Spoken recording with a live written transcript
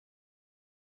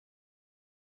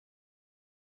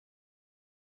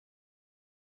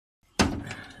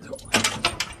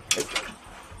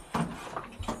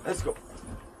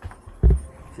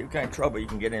See what kind of trouble you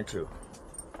can get into.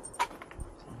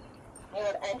 You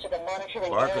have entered the monitoring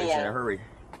Barkley's area. in a hurry.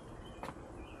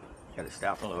 Gotta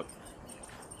stop and look.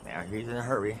 Now he's in a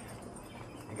hurry.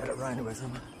 I gotta run with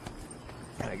him.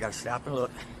 And I gotta stop and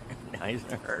look. Now he's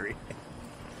in a hurry.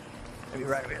 Let me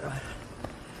run with him.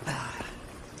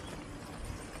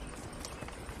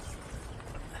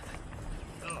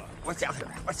 What's out here?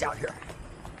 What's out here?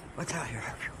 What's out here?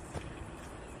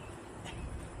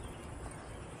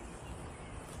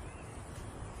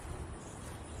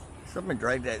 Someone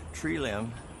dragged that tree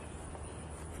limb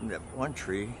from that one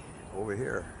tree over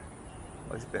here.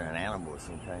 Must have been an animal of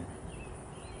some kind.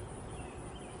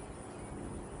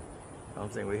 I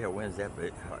don't think we have winds that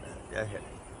big,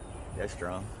 that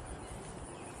strong.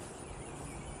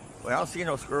 Well, I don't see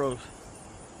no squirrels.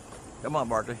 Come on,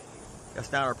 Barkley.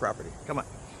 That's not our property. Come on.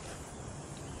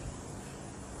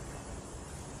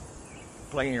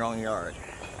 Play in your own yard.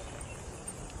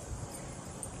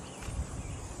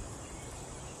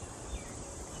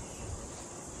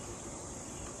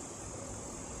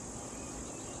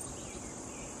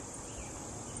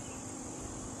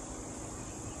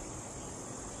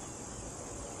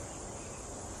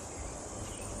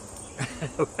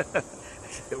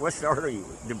 What started you?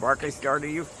 Did Barkley startle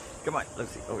you? Come on,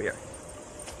 let's see, over here.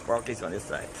 Barkley's on this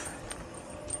side.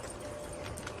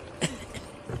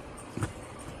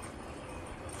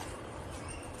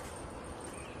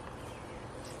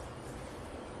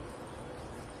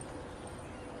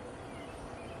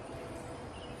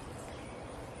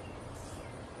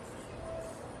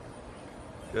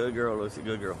 Good girl, Lucy,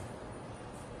 good girl.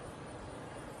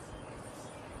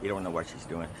 You don't know what she's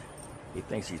doing. He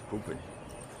thinks he's pooping.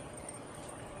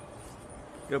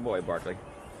 Good boy, Barkley.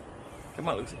 Come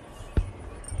on, Lucy.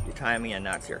 You're tying me in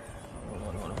knots here.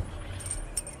 No.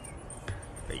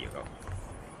 There you go.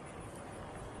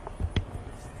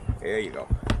 There you go.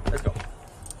 Let's go.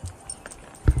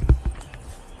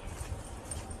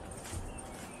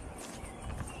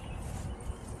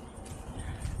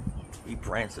 He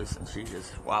prances and she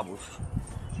just wobbles.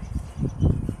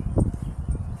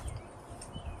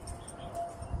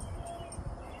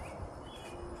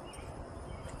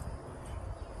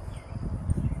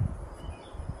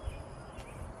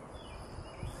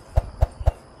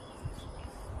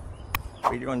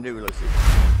 What are you going to do, Lucy?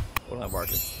 Hold on,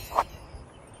 Barkley.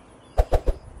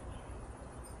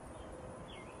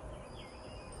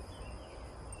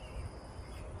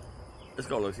 Let's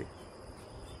go, Lucy.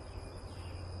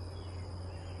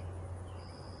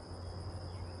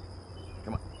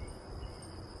 Come on.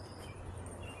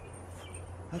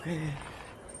 Okay.